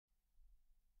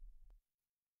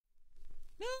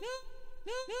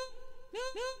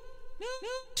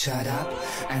Shut up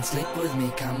and sleep with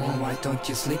me, come on, why don't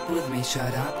you sleep with me?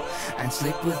 Shut up and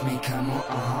sleep with me, come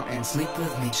on, and sleep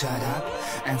with me. Shut up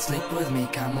and sleep with me,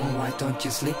 come on, why don't you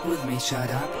sleep with me?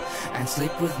 Shut up and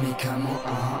sleep with me, come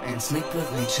on, and sleep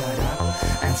with me. Shut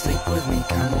up and sleep with me,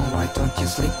 come on, why don't you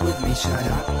sleep with me? Shut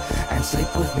up and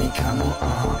sleep with me, come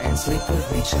on, and sleep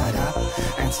with me. Shut up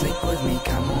and sleep with me,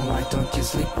 come on, why don't you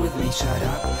sleep with me? Shut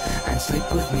up and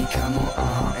sleep with me, come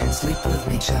on, and sleep with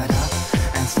me. Shut up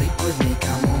and sleep with me,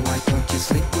 come on, why don't you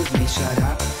sleep with me? Shut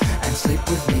up and sleep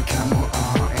with me, come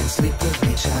on, and sleep with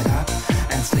me. Shut up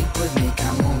and sleep with me,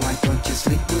 come on, why don't you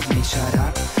sleep with me? Shut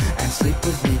up and sleep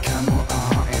with me, come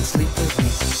on, and sleep with me.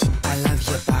 I love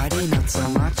your body, not so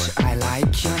much, I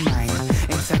like your mind.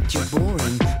 In fact, you're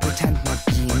boring, pretend not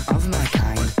being of my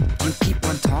kind. You keep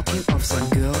on talking of some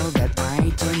girl that I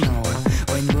don't know.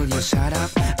 When will you shut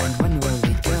up and when will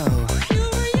we go?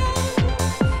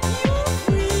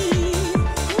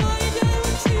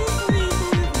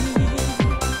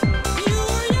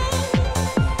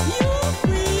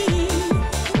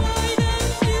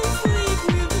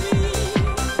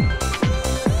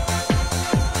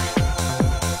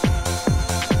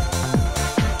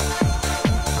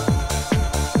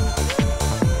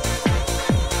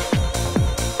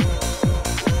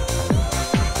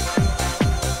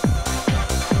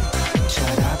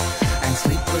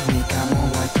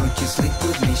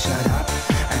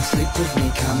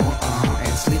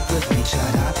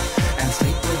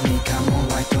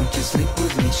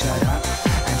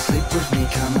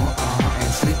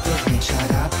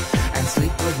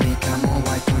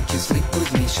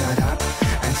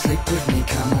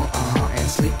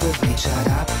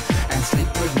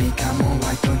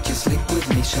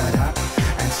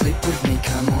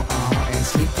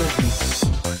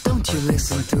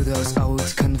 Listen to those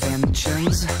old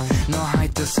conventions, nor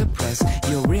hide to suppress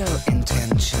your real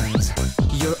intentions.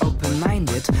 You're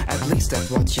open-minded, at least that's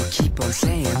what you keep on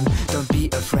saying. Don't be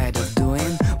afraid of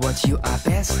doing what you are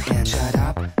best in. Shut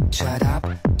up, shut up,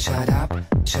 shut up,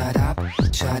 shut up,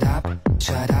 shut up,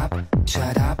 shut up,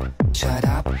 shut up, shut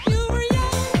up.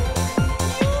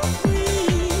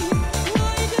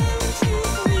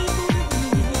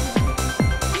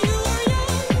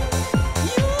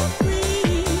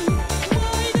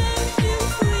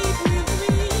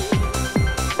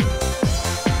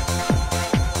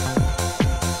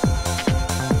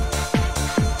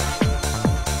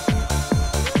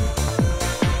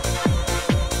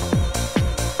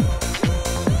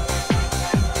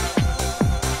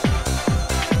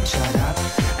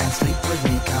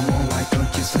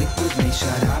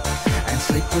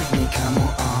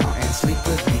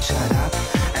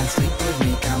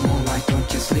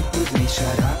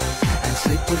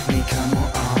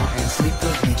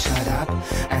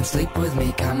 Sleep with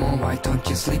me, come on, why don't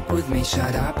you sleep with me?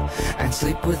 Shut up and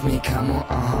sleep with me, come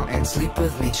on, and sleep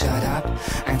with me. Shut up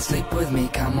and sleep with me,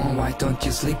 come on, why don't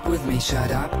you sleep with me?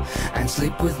 Shut up and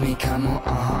sleep with me, come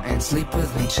on, and sleep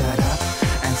with me. Shut up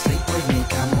and sleep with me,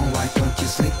 come on, why don't you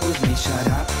sleep with me? Shut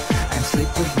up and sleep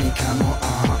with me, come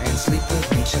on, and sleep